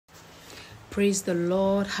Praise the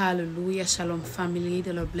Lord. Hallelujah. Shalom, family.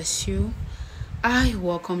 The Lord bless you. I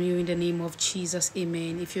welcome you in the name of Jesus.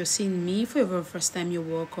 Amen. If you're seeing me for the very first time, you're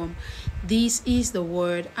welcome. This is the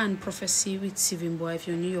word and prophecy with Stephen Boy. If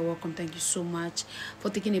you're new, you're welcome. Thank you so much for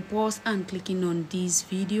taking a pause and clicking on this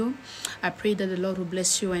video. I pray that the Lord will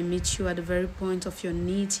bless you and meet you at the very point of your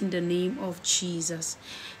needs in the name of Jesus.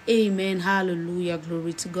 Amen. Hallelujah.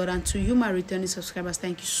 Glory to God. And to you, my returning subscribers,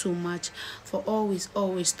 thank you so much for always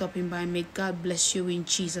stopping by. May God bless you in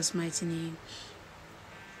Jesus' mighty name.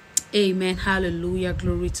 Amen. Hallelujah.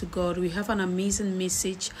 Glory to God. We have an amazing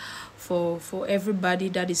message for everybody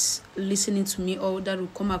that is listening to me or that will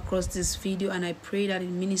come across this video, and I pray that it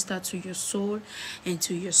minister to your soul and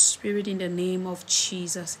to your spirit in the name of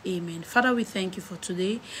Jesus. Amen. Father, we thank you for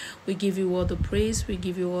today. We give you all the praise. We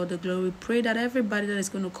give you all the glory. Pray that everybody that is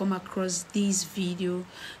going to come across this video,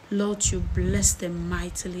 Lord, you bless them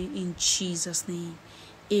mightily in Jesus' name.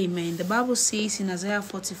 Amen. The Bible says in Isaiah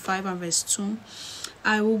 45 and verse 2,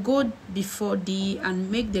 I will go before thee and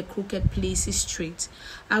make the crooked places straight.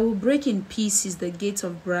 I will break in pieces the gates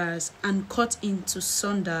of brass and cut into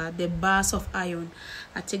sunder the bars of iron.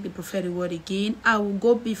 I take the prophetic word again. I will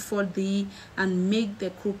go before thee and make the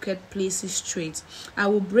crooked places straight. I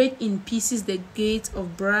will break in pieces the gates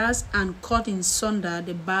of brass and cut in sunder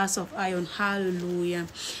the bars of iron. Hallelujah.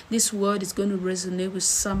 This word is going to resonate with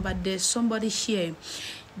somebody. There's somebody here.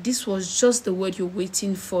 This was just the word you're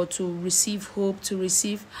waiting for, to receive hope, to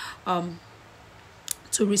receive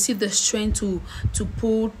the strength to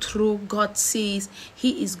pull through. God says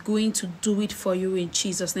he is going to do it for you in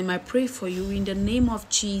Jesus' name. I pray for you in the name of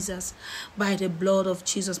Jesus, by the blood of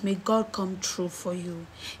Jesus. May God come true for you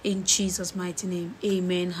in Jesus' mighty name.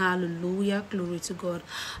 Amen. Hallelujah. Glory to God.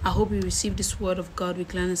 I hope you receive this word of God with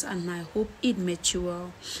gladness, and I hope it met you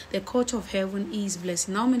well. The court of heaven is blessed.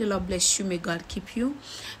 Now may the Lord bless you. May God keep you.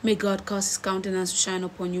 May God cause his countenance to shine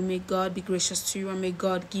upon you. May God be gracious to you, and may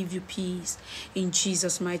God give you peace in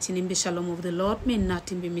Jesus' mighty name. The shalom of the Lord, may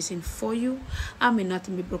nothing be missing for you, and may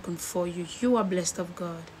nothing be broken for you. You are blessed of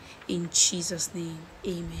God in Jesus' name.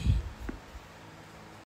 Amen.